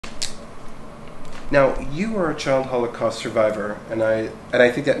Now, you are a child Holocaust survivor, and I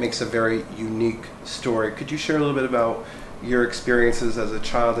think that makes a very unique story. Could you share a little bit about your experiences as a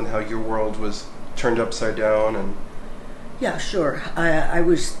child and how your world was turned upside down? And yeah, sure. I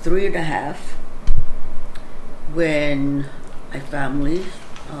was 3.5 when my family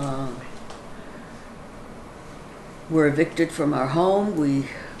were evicted from our home. We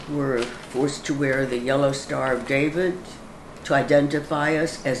were forced to wear the yellow Star of David to identify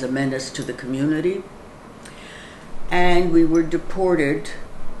us as a menace to the community. And we were deported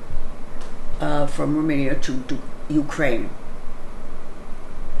from Romania to Ukraine.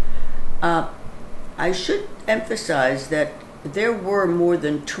 I should emphasize that there were more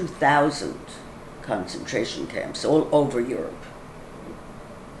than 2,000 concentration camps all over Europe.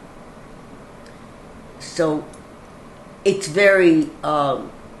 So it's very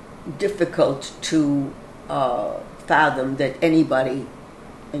difficult to fathom that anybody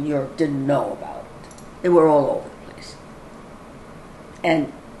in Europe didn't know about it. They were all over the place.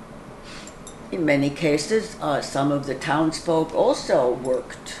 And in many cases, some of the townsfolk also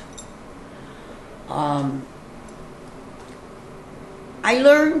worked. I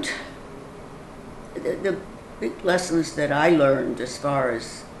learned, the big lessons that I learned as far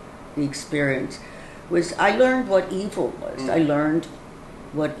as the experience was I learned what evil was. I learned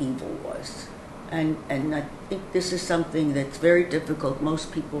what evil was. And I think this is something that's very difficult.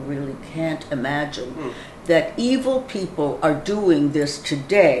 Most people really can't imagine that evil people are doing this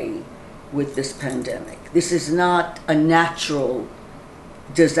today with this pandemic. This is not a natural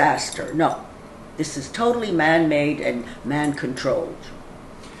disaster. No. This is totally man-made and man-controlled.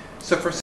 so for